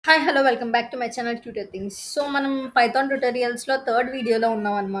Hi hello welcome back to my channel tutor things. So మనం Python ట్యూటోరియల్స్లో third వీడియోలో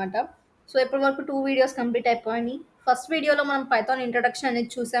ఉన్నాం అనమాట. సో ఇప్పటి వరకు 2 వీడియోస్ కంప్లీట్ అయిపోయినాయి. ఫస్ట్ వీడియోలో మనం పైథాన్ ఇంట్రొడక్షన్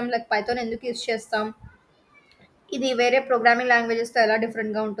అనేది చూసాం, లైక్ పైథాన్ ఎందుకు యూస్ చేస్తాం, ఇది వేరే ప్రోగ్రామింగ్ లాంగ్వేజెస్తో ఎలా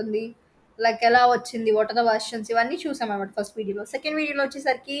డిఫరెంట్గా ఉంటుంది, లైక్ ఎలా వచ్చింది, వాట్ ఆర్ ద వర్షన్స్, ఇవన్నీ చూసాం అనమాట ఫస్ట్ వీడియోలో. సెకండ్ వీడియోలో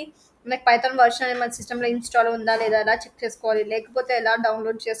వచ్చేసరికి లైక్ పైథాన్ వర్షన్ అనేది మన సిస్టంలో ఇన్స్టాల్ ఉందా లేదా ఎలా చెక్ చేసుకోవాలి, లేకపోతే ఎలా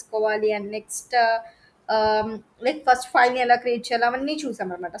డౌన్లోడ్ చేసుకోవాలి, అండ్ నెక్స్ట్ లైక్ ఫస్ట్ ఫైల్ని ఎలా క్రియేట్ చేయాలి అవన్నీ చూసాం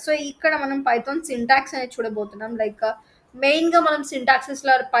అనమాట. సో ఇక్కడ మనం పైథాన్ సింటాక్స్ అనేది చూడబోతున్నాం. లైక్ మెయిన్గా మనం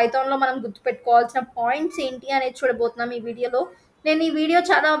సింటాక్సెస్లో పైథాన్లో మనం గుర్తుపెట్టుకోవాల్సిన పాయింట్స్ ఏంటి అనేది చూడబోతున్నాం ఈ వీడియోలో. నేను ఈ వీడియో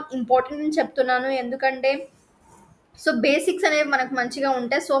చాలా ఇంపార్టెంట్ అని చెప్తున్నాను, ఎందుకంటే సో బేసిక్స్ అనేవి మనకు మంచిగా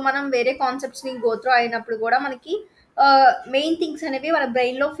ఉంటాయి. సో మనం వేరే కాన్సెప్ట్స్ని గోత్రో అయినప్పుడు కూడా మనకి మెయిన్ థింగ్స్ అనేవి మన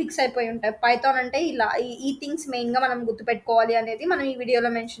బ్రెయిన్లో ఫిక్స్ అయిపోయి ఉంటాయి. పైథాన్ అంటే ఇలా ఈ థింగ్స్ మెయిన్గా మనం గుర్తుపెట్టుకోవాలి అనేది మనం ఈ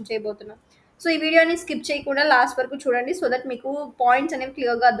వీడియోలో మెన్షన్ చేయబోతున్నాం. సో ఈ వీడియోని స్కిప్ చేయకుండా లాస్ట్ వరకు చూడండి, సో దట్ మీకు పాయింట్స్ అనేవి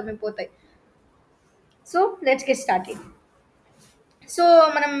క్లియర్గా అర్థమైపోతాయి. So let's get started. So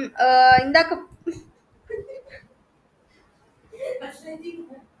మనం ఇందాక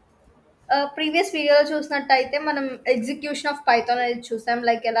ప్రీవియస్ వీడియోలో చూసినట్టయితే మనం ఎగ్జిక్యూషన్ ఆఫ్ పైథాన్ అనేది చూసాం,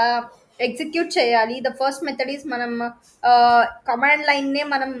 లైక్ ఎలా ఎగ్జిక్యూట్ చేయాలి. ద ఫస్ట్ మెథడ్ ఈస్ మనం కమాండ్ లైన్నే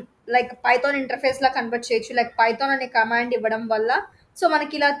మనం లైక్ పైథాన్ ఇంటర్ఫేస్లా కన్వర్ట్ చేయొచ్చు. లైక్ పైథాన్ అనే కమాండ్ ఇవ్వడం వల్ల సో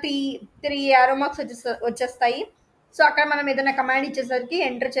మనకి ఇలా త్రీ యారో మార్క్స్ వచ్చేస్తాయి. సో అక్కడ మనం ఏదైనా కమాండ్ ఇచ్చేసరికి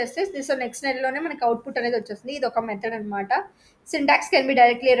ఎంటర్ చేస్తే సో నెక్స్ట్ నెలలోనే మనకి అవుట్పుట్ అనేది వచ్చేస్తుంది. ఇది ఒక మెథడ్ అనమాట. Syntax can be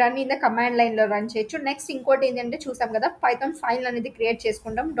directly run in the command లైన్లో రన్ చేయొచ్చు. నెక్స్ట్ ఇంకోటి ఏంటంటే చూసాం కదా, పైథాన్ ఫైల్ అనేది క్రియేట్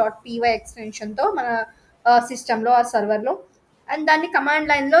చేసుకుంటాం .py ఎక్స్టెన్షన్తో మన సిస్టంలో ఆ సర్వర్లో, అండ్ దాన్ని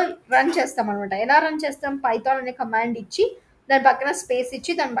కమాండ్ లైన్లో రన్ చేస్తాం అనమాట. ఎలా రన్ చేస్తాం, పైథాన్ అనే కమాండ్ ఇచ్చి దాని పక్కన స్పేస్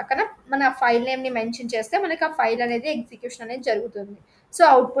ఇచ్చి దాని పక్కన మన ఫైల్ నేమ్ని మెన్షన్ చేస్తే మనకి ఆ ఫైల్ అనేది ఎగ్జిక్యూషన్ అనేది జరుగుతుంది. సో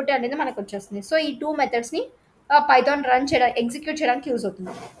అవుట్పుట్ అనేది మనకు వచ్చేస్తుంది. సో ఈ 2 మెథడ్స్ని పైథాన్ రన్ చేయడానికి ఎగ్జిక్యూట్ చేయడానికి యూజ్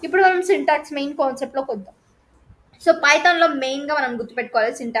అవుతుంది. ఇప్పుడు మనం సింటాక్స్ మెయిన్ కాన్సెప్ట్లోకి వద్దాం. సో పైథాన్లో మెయిన్గా మనం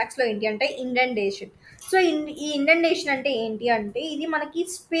గుర్తుపెట్టుకోవాలి సింటాక్స్లో ఏంటి అంటే ఇండెంటేషన్. సో ఈ ఇండెంటేషన్ అంటే ఏంటి అంటే ఇది మనకి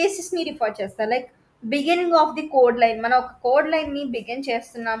స్పేసెస్ని రిఫర్ చేస్తారు. Like beginning of the code line, మనం ఒక కోడ్ లైన్ని బిగిన్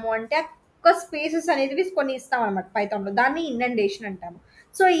చేస్తున్నాము అంటే ఒక స్పేసెస్ అనేది కొన్ని ఇస్తాం అనమాట పైథాన్లో, దాన్ని ఇండెంటేషన్ అంటాము.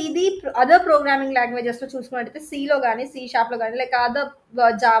 సో ఇది అదర్ ప్రోగ్రామింగ్ లాంగ్వేజెస్లో చూసుకున్నట్టయితే సిలో కానీ C#లో కానీ లైక్ అదర్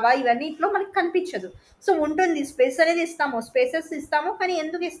జావా ఇవన్నీట్లో మనకి కనిపించదు. సో ఉంటుంది, స్పేస్ అనేది స్పేసెస్ ఇస్తాము, కానీ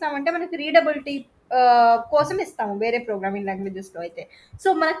ఎందుకు ఇస్తామంటే మనకి రీడబిలిటీ కోసం ఇస్తాము వేరే ప్రోగ్రామింగ్ లాంగ్వేజెస్లో అయితే. సో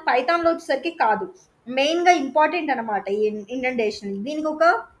మనకి పైథాన్లో వచ్చేసరికి కాదు, మెయిన్గా ఇంపార్టెంట్ అనమాట ఈ ఇండెంటేషన్. దీనికి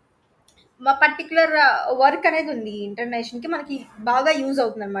ఒక పర్టికులర్ వర్క్ అనేది ఉంది, ఇంటర్నేషన్కి మనకి బాగా యూజ్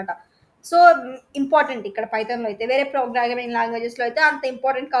అవుతుంది అనమాట. సో ఇంపార్టెంట్ ఇక్కడ పైథాన్లో అయితే. వేరే ప్రోగ్రామింగ్ లాంగ్వేజెస్లో అయితే అంత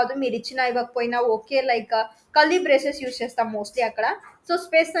ఇంపార్టెంట్ కాదు, మీరు ఇచ్చినా ఇవ్వకపోయినా okay. Like curly braces use చేస్తాం మోస్ట్లీ అక్కడ. సో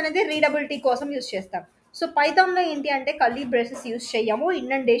స్పేస్ అనేది రీడబిలిటీ కోసం యూజ్ చేస్తాం. సో పైథాన్లో ఏంటి అంటే కర్లీ బ్రేసెస్ యూజ్ చేయము,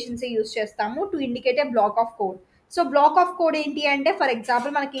 ఇండెంటేషన్స్ యూజ్ చేస్తాము to indicate A black of code. So black of code ఏంటి అంటే ఫర్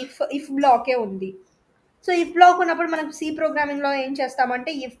ఎగ్జాంపుల్ మనకి ఇఫ్ బ్లాకే ఉంది. సో ఇఫ్ బ్లాక్ ఉన్నప్పుడు మనం సి ప్రోగ్రామింగ్లో ఏం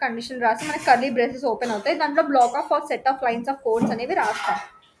చేస్తామంటే ఇఫ్ కండిషన్ రాసి మనకి కర్లీ బ్రేసెస్ ఓపెన్ అవుతాయి, దాంట్లో black of set of lines of codes అనేవి రాస్తాం.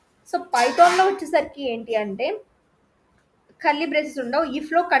 సో పైథాన్లో వచ్చేసరికి ఏంటి అంటే కర్లీ బ్రేసెస్ ఉండవు,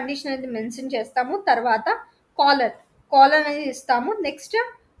 ఇఫ్లో కండిషన్ అనేది మెన్షన్ చేస్తాము, తర్వాత కాలర్ అనేది ఇస్తాము.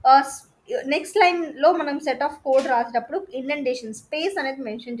 నెక్స్ట్ లైన్లో మనం సెట్ ఆఫ్ కోడ్ రాసేటప్పుడు ఇండెంటేషన్ స్పేస్ అనేది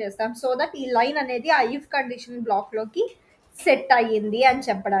మెన్షన్ చేస్తాం, సో దట్ ఈ లైన్ అనేది ఆ ఇఫ్ కండిషన్ బ్లాక్లోకి సెట్ అయ్యింది అని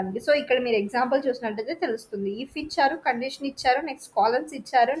చెప్పడానికి. సో ఇక్కడ మీరు ఎగ్జాంపుల్ చూసినట్టయితే తెలుస్తుంది. ఇఫ్ ఇచ్చారు, కండిషన్ ఇచ్చారు, నెక్స్ట్ కాలమ్స్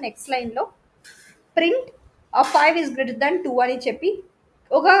ఇచ్చారు, నెక్స్ట్ లైన్లో ప్రింట్ 5 is greater than 2 అని చెప్పి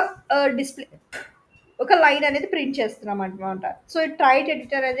ఒక డిస్ప్లే ఒక లైన్ అనేది ప్రింట్ చేస్తున్నాం అనమాట. సో ట్రైట్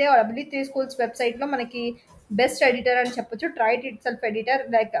ఎడిటర్ అనేది W3schools వెబ్సైట్లో మనకి బెస్ట్ ఎడిటర్ అని చెప్పొచ్చు. Trait it self editor,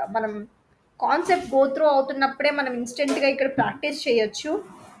 like మనం కాన్సెప్ట్ గో త్రూ అవుతున్నప్పుడే మనం ఇన్స్టెంట్గా ఇక్కడ ప్రాక్టీస్ చేయొచ్చు.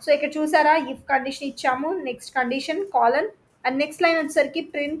 సో ఇక్కడ చూసారా, ఇఫ్ కండిషన్ ఇచ్చాము, next condition colon, and next line వచ్చేసరికి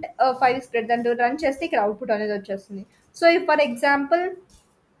print 5 is greater than 2 run చేస్తే ఇక్కడ అవుట్పుట్ అనేది వచ్చేస్తుంది. సో ఫర్ ఎగ్జాంపుల్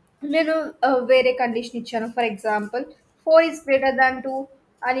నేను వేరే కండిషన్ ఇచ్చాను, for example 4 is greater than 2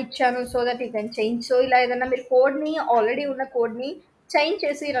 అని ఇచ్చాను, so that you can change. So ఇలా ఏదైనా మీరు కోడ్ని ఆల్రెడీ ఉన్న కోడ్ని చేంజ్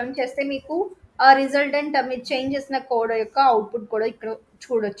చేసి రన్ చేస్తే మీకు ఆ రిజల్టెంట్ మీరు చేంజ్ చేసిన కోడ్ యొక్క అవుట్పుట్ కూడా ఇక్కడ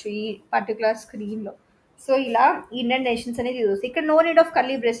చూడొచ్చు ఈ పర్టికులర్ స్క్రీన్లో. సో ఇలా ఇండెంటేషన్స్ అనేది యూజ్ అవుతుంది. ఇక్కడ no need of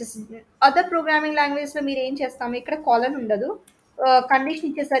curly braces. Other programming లాంగ్వేజ్లో మీరు ఏం చేస్తాము, ఇక్కడ కాలన్ ఉండదు, కండిషన్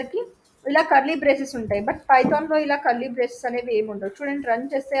ఇచ్చేసరికి ఇలా కర్లీ బ్రేసెస్ ఉంటాయి. బట్ పైథాన్లో ఇలా కర్లీ బ్రేసెస్ అనేవి ఏమి ఉండవు. చూడండి,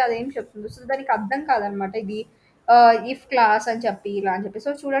 రన్ చేస్తే అదేం చెప్తుందో, సో దానికి అర్థం కాదనమాట ఇది ఇఫ్ క్లాస్ అని చెప్పి ఇలా అని చెప్పి.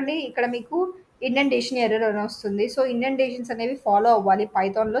 సో చూడండి ఇక్కడ మీకు ఇండెంటేషన్ ఎర్రర్ అని వస్తుంది. సో ఇండెంటేషన్స్ అనేవి ఫాలో అవ్వాలి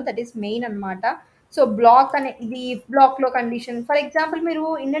పైథాన్లో, దట్ ఈస్ మెయిన్ అనమాట. సో బ్లాక్ అనే ఇది ఇఫ్ బ్లాక్లో కండిషన్, ఫర్ ఎగ్జాంపుల్ మీరు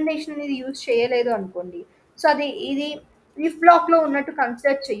ఇండెంటేషన్ అనేది యూజ్ చేయలేదు అనుకోండి, సో ఇది ఇఫ్ బ్లాక్లో ఉన్నట్టు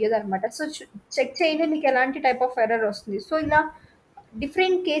కన్సిడర్ చెయ్యదు అనమాట. సో చెక్ చేయండి మీకు ఎలాంటి టైప్ ఆఫ్ ఎర్రర్ వస్తుంది. సో ఇలా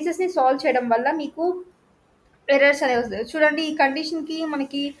డిఫరెంట్ కేసెస్ని సాల్వ్ చేయడం వల్ల మీకు ఎర్రర్స్ అనేవి వస్తాయి. చూడండి ఈ కండిషన్కి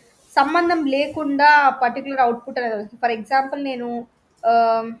మనకి సంబంధం లేకుండా పర్టికులర్ అవుట్పుట్ అనేది వస్తుంది. ఫర్ ఎగ్జాంపుల్ నేను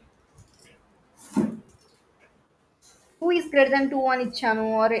 2 ఈస్ గ్రేటర్ దెన్ 2 అని ఇచ్చాను,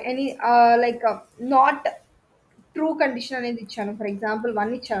 or any like not true condition అనేది ఇచ్చాను. ఫర్ ఎగ్జాంపుల్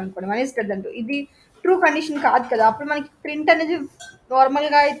 1 ఇచ్చాను అనుకోండి, 1 ఈస్ గ్రేటర్ దెన్ 2, ఇది ట్రూ కండిషన్ కాదు కదా. అప్పుడు మనకి ప్రింట్ అనేది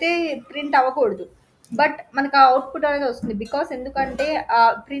నార్మల్గా అయితే ప్రింట్ అవ్వకూడదు, బట్ మనకు ఆ అవుట్పుట్ అనేది వస్తుంది. బికాస్ ఎందుకంటే ఆ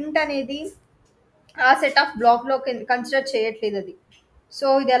ప్రింట్ అనేది ఆ సెట్ ఆఫ్ బ్లాక్లో కన్సిడర్ చేయట్లేదు అది. సో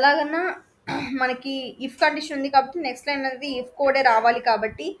ఇది ఎలాగన్నా మనకి ఇఫ్ కండిషన్ ఉంది కాబట్టి నెక్స్ట్ లైన్ అనేది ఇఫ్ కోడే రావాలి,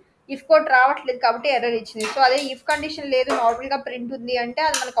 కాబట్టి ఇఫ్ కోడ్ రావట్లేదు కాబట్టి ఎర్రర్ ఇచ్చింది. సో అదే ఇఫ్ కండిషన్ లేదు నార్మల్గా ప్రింట్ ఉంది అంటే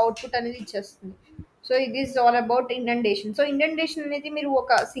అది మనకు అవుట్పుట్ అనేది ఇచ్చేస్తుంది. సో ఇది is all about indentation. So indentation అనేది మీరు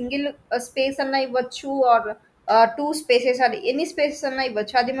ఒక సింగిల్ స్పేస్ అన్నా ఇవ్వచ్చు, ఆర్ 2 స్పేసెస్, అది ఎన్ని స్పేసెస్ అన్నా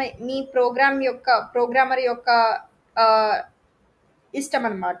ఇవ్వచ్చు. అది మీ ప్రోగ్రామర్ యొక్క ఆ, ఇష్టం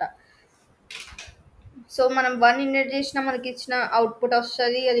అనమాట. సో మనం 1 ఇండెంట్ చేసినా మనకి ఇచ్చిన అవుట్పుట్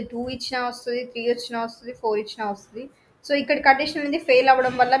వస్తుంది, అది 2 ఇచ్చినా వస్తుంది, 3 వచ్చినా వస్తుంది, 4 ఇచ్చినా వస్తుంది. సో ఇక్కడ కండిషన్ అనేది ఫెయిల్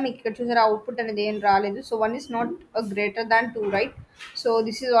అవ్వడం వల్ల మీకు ఇక్కడ చూసారా అవుట్పుట్ అనేది ఏం రాలేదు. So 1 is not greater than 2, right? So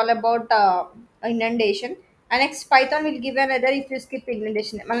this is all about indentation. And next Python will give an error if you skip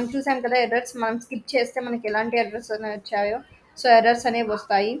indentation. మనం చూసాం కదా ఎర్రర్స్, మనం స్కిప్ చేస్తే మనకి ఎలాంటి ఎర్రర్స్ అనేవి వచ్చాయో. సో ఎర్రర్స్ అనేవి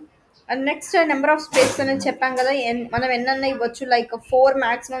వస్తాయి. And next number of space అనేది చెప్పాం కదా, మనం ఎన్నన్నా ఇవ్వచ్చు, లైక్ 4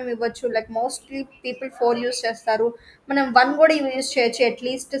 మ్యాక్సిమం ఇవ్వచ్చు. లైక్ మోస్ట్లీ పీపుల్ 4 యూస్ చేస్తారు, మనం 1 కూడా యూస్ చేయొచ్చు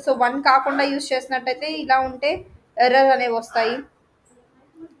అట్లీస్ట్. సో 1 కాకుండా యూస్ చేసినట్టయితే ఇలా ఉంటే ఎర్రర్ అనేవి వస్తాయి.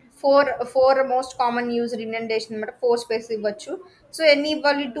 4 మోస్ట్ కామన్ యూజ్డ్ ఇండెంటేషన్ అనమాట. 4 స్పేస్ ఇవ్వచ్చు. సో ఎన్ని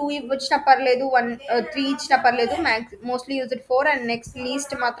ఇవ్వాలి? 2 ఇచ్చినా పర్లేదు, 3 ఇచ్చినా పర్లేదు. Mostly used 4, and next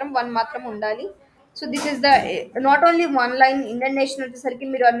least మాత్రం 1 మాత్రం ఉండాలి. So this is the not only 1 line indentation వచ్చేసరికి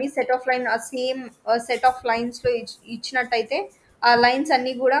మీరు అన్ని సెట్ ఆఫ్ లైన్ ఆ సేమ్ సెట్ ఆఫ్ లైన్స్లో ఇచ్చినట్టయితే ఆ లైన్స్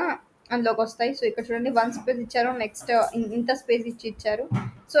అన్నీ కూడా అందులోకి వస్తాయి. సో ఇక్కడ చూడండి 1 స్పేస్ ఇచ్చారు, నెక్స్ట్ ఇంత స్పేస్ ఇచ్చారు.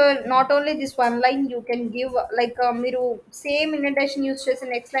 So not only this 1 line you can give, like మీరు సేమ్ ఇండెంటేషన్ యూస్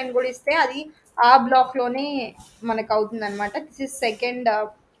చేసి నెక్స్ట్ లైన్ కూడా ఇస్తే అది ఆ బ్లాక్లోనే మనకు అవుతుంది అనమాట. This is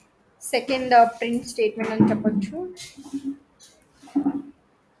second print statement అని చెప్పొచ్చు.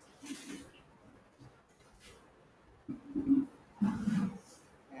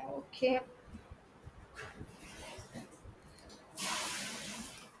 ఓకే,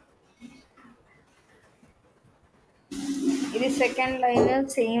 ఇది సెకండ్ లైన్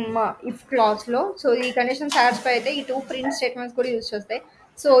సేమ్ ఇఫ్ క్లాస్లో. సో ఈ కండిషన్ సాటిస్ఫై అయితే ఈ 2 ప్రింట్ స్టేట్మెంట్స్ కూడా యూజ్ చేస్తాయి.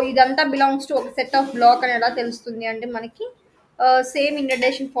 సో ఇదంతా బిలాంగ్స్ టు ఒక సెట్ ఆఫ్ బ్లాక్ అని ఎలా తెలుస్తుంది అంటే మనకి సేమ్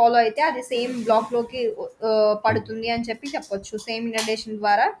ఇండెంటేషన్ ఫాలో అయితే అది సేమ్ బ్లాక్లోకి పడుతుంది అని చెప్పొచ్చు. సేమ్ ఇండెంటేషన్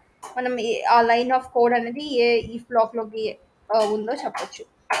ద్వారా మనం ఆ లైన్ ఆఫ్ కోడ్ అనేది ఏ ఇఫ్ బ్లాక్లోకి ఉందో చెప్పొచ్చు.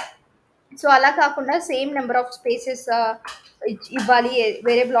 సో అలా కాకుండా సేమ్ నెంబర్ ఆఫ్ స్పేసెస్ ఇవ్వాలి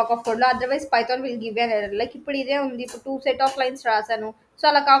వేరే బ్లాక్ ఆఫ్ కోడ్లో, otherwise Python will give an error. Like ఇప్పుడు ఇదే ఉంది, ఇప్పుడు 2 సెట్ ఆఫ్ లైన్స్ రాశాను. సో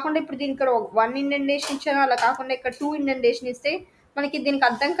అలా కాకుండా ఇప్పుడు దీనికి ఇక్కడ 1 ఇండెంటేషన్ ఇచ్చాను, అలా కాకుండా ఇక్కడ 2 ఇండెంటేషన్ ఇస్తే మనకి దీనికి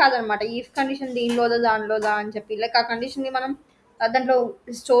అర్థం కాదనమాట. ఇఫ్ కండిషన్ దీనిలోదా దానిలోదా అని చెప్పి, లైక్ ఆ కండిషన్ని మనం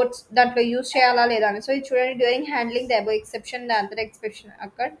దాంట్లో యూజ్ చేయాలా లేదా అని. సో ఇది చూడండి, during handling the above exception the other exception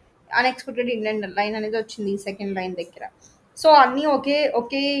అక్కడ అన్ఎక్స్పెక్టెడ్ ఇండెంట్ లైన్ అనేది వచ్చింది ఈ సెకండ్ లైన్ దగ్గర. సో అన్నీ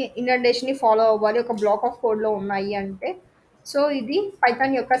ఒకే ఇండెంటేషన్ని ఫాలో అవ్వాలి ఒక బ్లాక్ ఆఫ్ కోడ్లో ఉన్నాయి అంటే. సో ఇది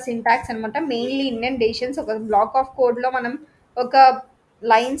పైథాన్ యొక్క సింటాక్స్ అనమాట. మెయిన్లీ ఇండెంటేషన్స్ ఒక బ్లాక్ ఆఫ్ కోడ్లో మనం ఒక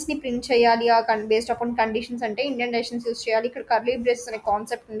లైన్స్ని ప్రింట్ చేయాలి ఆ బేస్డ్ అపాన్ కండిషన్స్ అంటే ఇండెంటేషన్స్ యూస్ చేయాలి. ఇక్కడ కర్లీ బ్రేసెస్ అనే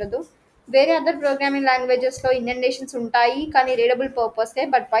కాన్సెప్ట్ ఉండదు. వేరే అదర్ ప్రోగ్రామింగ్ లాంగ్వేజెస్లో ఇండెంటేషన్స్ ఉంటాయి కానీ రీడబుల్ పర్పస్కే,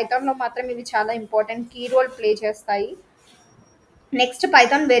 బట్ పైథాన్లో మాత్రం ఇవి చాలా ఇంపార్టెంట్ కీ రోల్ ప్లే చేస్తాయి. నెక్స్ట్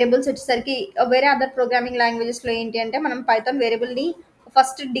పైథాన్ వేరియబుల్స్ వచ్చేసరికి వేరే అదర్ ప్రోగ్రామింగ్ లాంగ్వేజెస్లో ఏంటి అంటే మనం పైథాన్ వేరియబుల్ని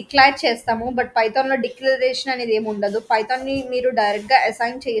ఫస్ట్ డిక్లేర్ చేస్తాము, బట్ పైథాన్లో డిక్లరేషన్ అనేది ఏమి ఉండదు. పైథాన్ని మీరు డైరెక్ట్గా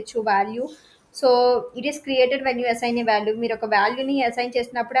అసైన్ చేయొచ్చు value. So it is created when you assign A value. మీరు ఒక వాల్యూని అసైన్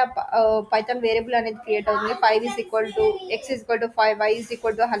చేసినప్పుడే పైథాన్ వేరియబుల్ అనేది క్రియేట్ అవుతుంది. 5 is equal to x is equal to 5, y is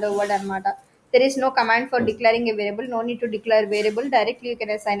equal to hello word అనమాట. There is no command for declaring A variable, no need to declare variable, directly you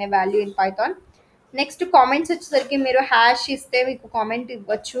can assign A value in Python. Next comments వచ్చేసరికి మీరు hash ఇస్తే మీకు comment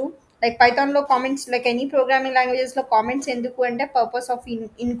ఇవ్వచ్చు. Like పైథాన్లో comments, like any programming లాంగ్వేజెస్లో comments ఎందుకు అంటే purpose of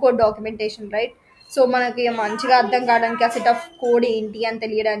ఇన్కోడ్ documentation, right? So మనకి మంచిగా అర్థం కావడానికి ఆ సెట్ ఆఫ్ కోడ్ ఏంటి అని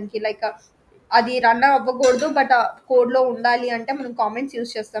తెలియడానికి, లైక్ అది రన్ అవ్వకూడదు బట్ ఆ కోడ్లో ఉండాలి అంటే మనం కామెంట్స్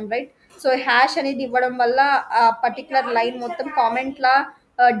యూస్ చేస్తాం, రైట్? సో హ్యాష్ అనేది ఇవ్వడం వల్ల ఆ పర్టికులర్ లైన్ మొత్తం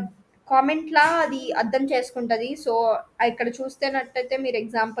కామెంట్లా అది అర్థం చేసుకుంటుంది. సో ఇక్కడ చూస్తేనట్టయితే మీరు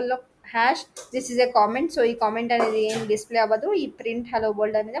ఎగ్జాంపుల్లో hash this is a comment. So ఈ కామెంట్ అనేది ఏం డిస్ప్లే అవ్వదు, ఈ ప్రింట్ హలో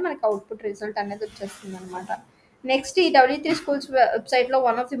వరల్డ్ అనేది మనకి అవుట్పుట్ రిజల్ట్ అనేది వచ్చేస్తుంది అనమాట. నెక్స్ట్ ఈ W3 స్కూల్స్ వెబ్సైట్‌లో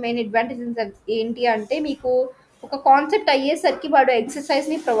one of the main advantages ఏంటి అంటే మీకు ఒక కాన్సెప్ట్ అయ్యేసరికి వాడు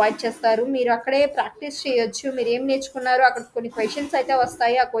ఎక్సర్సైజ్‌ని ప్రొవైడ్ చేస్తారు. మీరు అక్కడే ప్రాక్టీస్ చేయొచ్చు. మీరేం నేర్చుకున్నారో అక్కడ కొన్ని క్వెషన్స్ అయితే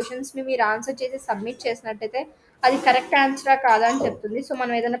వస్తాయి. ఆ క్వెషన్స్‌ని మీరు ఆన్సర్ చేసి సబ్మిట్ చేసినట్టయితే అది కరెక్ట్ ఆన్సరా కాదా అని చెప్తుంది. సో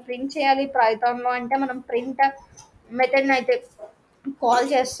మనం ఏదైనా ప్రింట్ చేయాలి పైథాన్‌లో అంటే మనం ప్రింట్ మెథడ్‌ని అయితే కాల్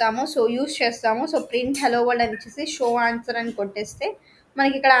చేస్తాము. సో యూజ్ చేస్తాము. సో ప్రింట్ హలో వరల్డ్ అని ఇచ్చేసి షో ఆన్సర్ అని కొట్టేస్తే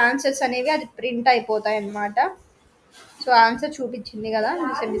మనకి ఇక్కడ ఆన్సర్స్ అనేవి అది ప్రింట్ అయిపోతాయి అన్నమాట. సో ఆన్సర్ చూపించింది కదా,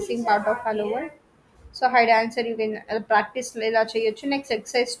 this missing part of hello world. So hide answer you can practice ఇలా చేయొచ్చు. నెక్స్ట్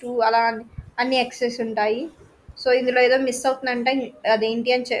ఎక్సర్సైజ్ 2 అలా అన్ని ఎక్సర్సైజ్ ఉంటాయి. సో ఇందులో ఏదో మిస్ అవుతుందంటే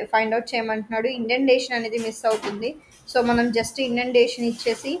అదేంటి అని ఫైండ్ అవుట్ చేయమంటున్నాడు. ఇండెంటేషన్ అనేది మిస్ అవుతుంది. సో మనం జస్ట్ ఇండెంటేషన్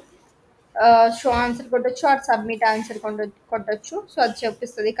ఇచ్చేసి show answer కొట్టొచ్చు are submit answer కొట్టొచ్చు. So అది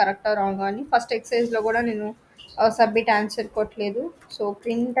చూపిస్తుంది కరెక్టా రాంగ్ అని. ఫస్ట్ ఎక్సర్సైజ్లో కూడా నేను సబ్మిట్ ఆన్సర్ కొట్టలేదు. సో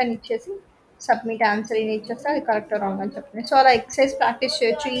ప్రింట్ అని ఇచ్చేసి సబ్మిట్ ఆన్సర్ అని ఇచ్చేస్తే అది కరెక్టా రాంగ్ అని చెప్తుంది. సో అలా ఎక్సర్సైజ్ ప్రాక్టీస్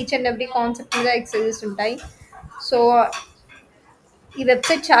చేయొచ్చు. ఈచ్ అండ్ ఎవ్రీ కాన్సెప్ట్ మీద ఎక్సర్సైజెస్ ఉంటాయి. సో ఈ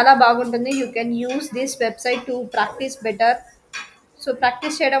వెబ్సైట్ చాలా బాగుంటుంది. You can use this website to practice better. So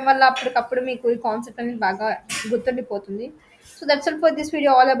practice చేయడం వల్ల అప్పటికప్పుడు మీకు ఈ కాన్సెప్ట్ అనేది బాగా గుర్తుండిపోతుంది. So that's all for this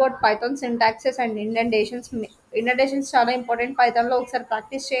video all about Python syntaxes and ఇండెంటేషన్స్. ఇండెంటేషన్స్ చాలా ఇంపార్టెంట్. పైథాన్లో ఒకసారి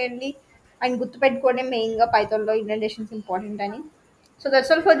ప్రాక్టీస్ చేయండి అండ్ గుర్తుపెట్టుకోండి మెయిన్గా పైథాన్లో ఇండెంటేషన్స్ ఇంపార్టెంట్ అని. So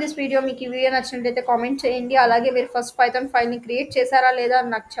that's all for this video. మీకు ఈ వీడియో నచ్చినట్లయితే కామెంట్ చేయండి. అలాగే మీరు ఫస్ట్ పైథాన్ ఫైల్ని క్రియేట్ చేశారా లేదా అని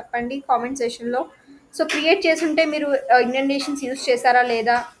నాకు చెప్పండి కామెంట్ సెషన్లో. సో క్రియేట్ చేసుంటే మీరు ఇండెంటేషన్స్ యూస్ చేశారా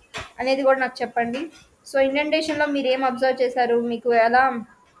లేదా అనేది కూడా నాకు చెప్పండి. సో ఇండెంటేషన్లో మీరు ఏం అబ్జర్వ్ చేశారు, మీకు ఎలా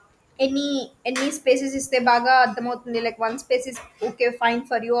ఎన్ని ఎన్ని స్పేసెస్ ఇస్తే బాగా అర్థమవుతుంది, like one space is okay fine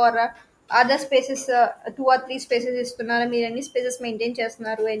for you are other spaces 2 or 3 spaces ఇస్తున్నారు, మీరు ఎన్ని స్పేసెస్ మెయింటైన్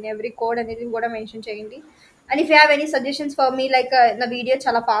చేస్తున్నారు అండ్ ఎవ్రీ కోడ్ అనేది కూడా మెన్షన్ చేయండి. And if you have any suggestions for me, like నా వీడియో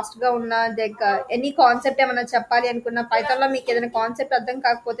చాలా ఫాస్ట్గా ఉన్న లైక్ ఎనీ కాన్సెప్ట్ ఏమైనా చెప్పాలి అనుకున్న పైథాన్లో మీకు ఏదైనా కాన్సెప్ట్ అర్థం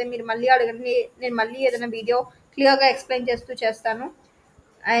కాకపోతే మీరు మళ్ళీ అడగండి, నేను మళ్ళీ ఏదైనా వీడియో క్లియర్గా ఎక్స్ప్లెయిన్ చేస్తూ చేస్తాను.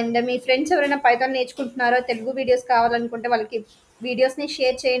 అండ్ మీ ఫ్రెండ్స్ ఎవరైనా పైథాన్ నేర్చుకుంటున్నారో తెలుగు వీడియోస్ కావాలనుకుంటే వాళ్ళకి వీడియోస్ని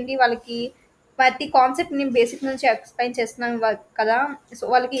షేర్ చేయండి. వాళ్ళకి ప్రతి కాన్సెప్ట్ నేను బేసిక్ నుంచి ఎక్స్ప్లెయిన్ చేస్తున్నాను కదా, సో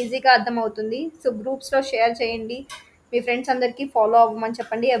వాళ్ళకి ఈజీగా అర్థమవుతుంది. సో గ్రూప్స్లో షేర్ చేయండి. మీ ఫ్రెండ్స్ అందరికీ ఫాలో అవ్వమని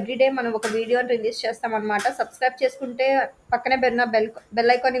చెప్పండి. ఎవ్రీడే మనం ఒక వీడియోని రిలీజ్ చేస్తామన్నమాట. సబ్స్క్రైబ్ చేసుకుంటే పక్కనే బెల్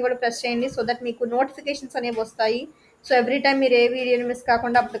బెల్ ఐకాన్ని కూడా ప్రెస్ చేయండి సో దట్ మీకు నోటిఫికేషన్స్ అనేవి వస్తాయి. సో ఎవ్రీ టైం మీరు ఏ వీడియోని మిస్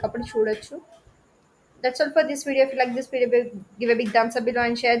కాకుండా అప్పటికప్పుడు చూడొచ్చు. That's all for this video. If you like this video, give a big thumbs up below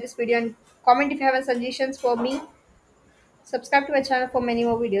and share this video and comment if you have any suggestions for me. Subscribe to my channel for many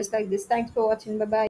more videos like this. Thanks for watching. Bye bye.